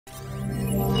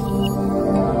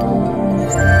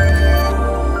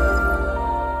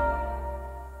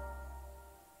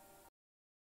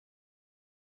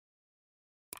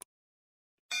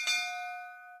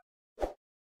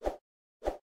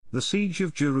The siege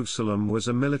of Jerusalem was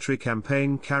a military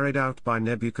campaign carried out by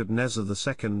Nebuchadnezzar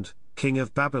II, king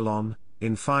of Babylon,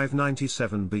 in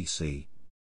 597 BC.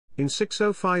 In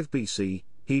 605 BC,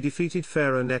 he defeated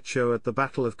Pharaoh Necho at the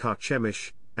Battle of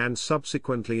Carchemish, and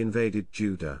subsequently invaded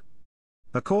Judah.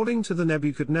 According to the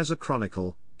Nebuchadnezzar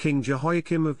Chronicle, King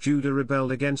Jehoiakim of Judah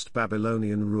rebelled against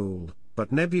Babylonian rule,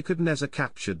 but Nebuchadnezzar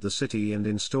captured the city and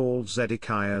installed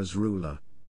Zedekiah as ruler.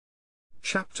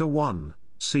 Chapter 1,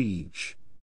 Siege.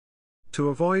 To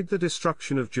avoid the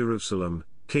destruction of Jerusalem,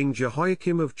 King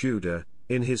Jehoiakim of Judah,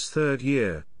 in his third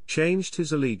year, changed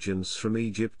his allegiance from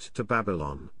Egypt to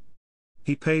Babylon.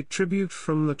 He paid tribute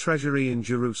from the treasury in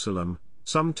Jerusalem,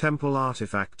 some temple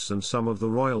artifacts and some of the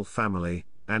royal family,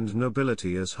 and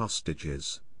nobility as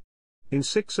hostages. In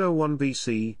 601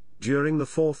 BC, during the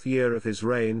fourth year of his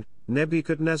reign,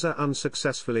 Nebuchadnezzar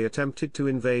unsuccessfully attempted to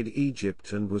invade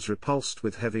Egypt and was repulsed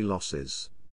with heavy losses.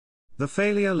 The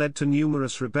failure led to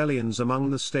numerous rebellions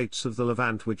among the states of the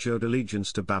Levant which owed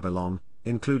allegiance to Babylon,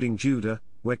 including Judah,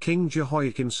 where King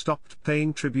Jehoiakim stopped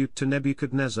paying tribute to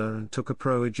Nebuchadnezzar and took a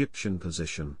pro-Egyptian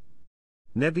position.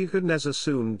 Nebuchadnezzar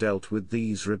soon dealt with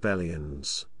these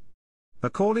rebellions.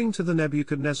 According to the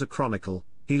Nebuchadnezzar Chronicle,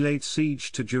 he laid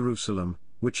siege to Jerusalem,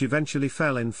 which eventually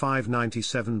fell in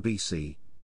 597 BC.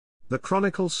 The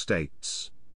Chronicle states,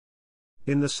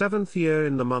 "In the 7th year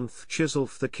in the month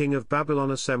Chisleu the king of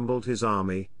Babylon assembled his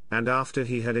army, and after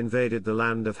he had invaded the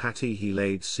land of Hatti he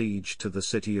laid siege to the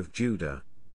city of Judah.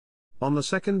 On the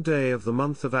 2nd day of the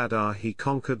month of Adar he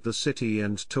conquered the city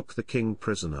and took the king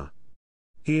prisoner.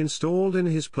 He installed in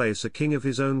his place a king of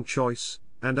his own choice,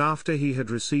 and after he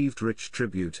had received rich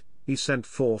tribute, he sent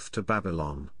forth to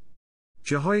Babylon.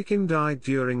 Jehoiakim died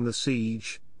during the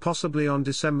siege, possibly on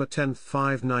December 10,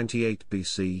 598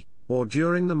 BC, or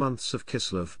during the months of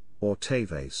Kislev, or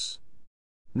Teves.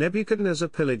 Nebuchadnezzar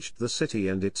pillaged the city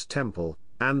and its temple,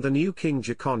 and the new king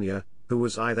Jeconiah, who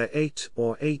was either 8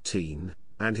 or 18,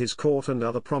 and his court and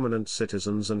other prominent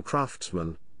citizens and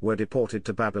craftsmen, were deported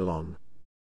to Babylon.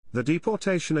 The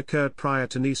deportation occurred prior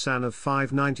to Nisan of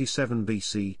 597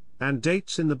 BC, and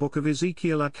dates in the book of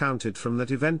Ezekiel are counted from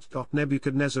that event.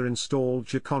 Nebuchadnezzar installed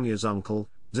Jeconiah's uncle,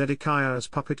 Zedekiah as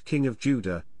puppet king of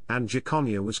Judah, and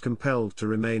Jeconiah was compelled to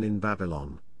remain in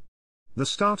Babylon. The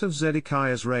start of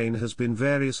Zedekiah's reign has been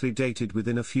variously dated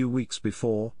within a few weeks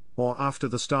before, or after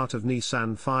the start of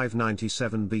Nisan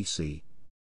 597 BC.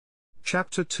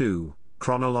 Chapter 2,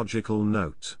 Chronological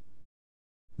Note.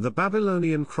 The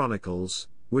Babylonian Chronicles,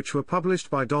 which were published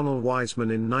by Donald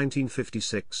Wiseman in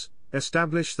 1956,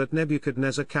 establish that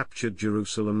Nebuchadnezzar captured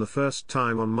Jerusalem the first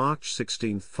time on March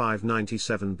 16,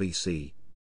 597 BC.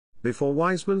 Before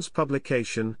Wiseman's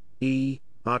publication,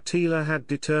 Artila had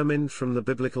determined from the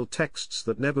biblical texts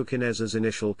that Nebuchadnezzar's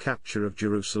initial capture of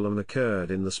Jerusalem occurred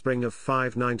in the spring of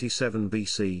 597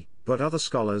 BC, but other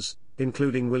scholars,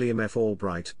 including William F.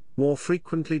 Albright, more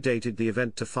frequently dated the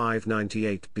event to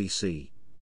 598 BC.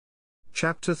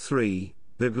 Chapter 3,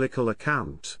 Biblical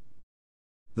Account.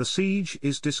 The siege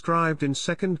is described in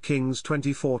 2 Kings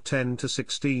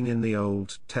 24:10-16 in the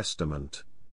Old Testament.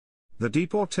 The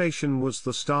deportation was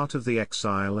the start of the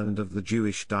exile and of the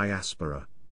Jewish diaspora.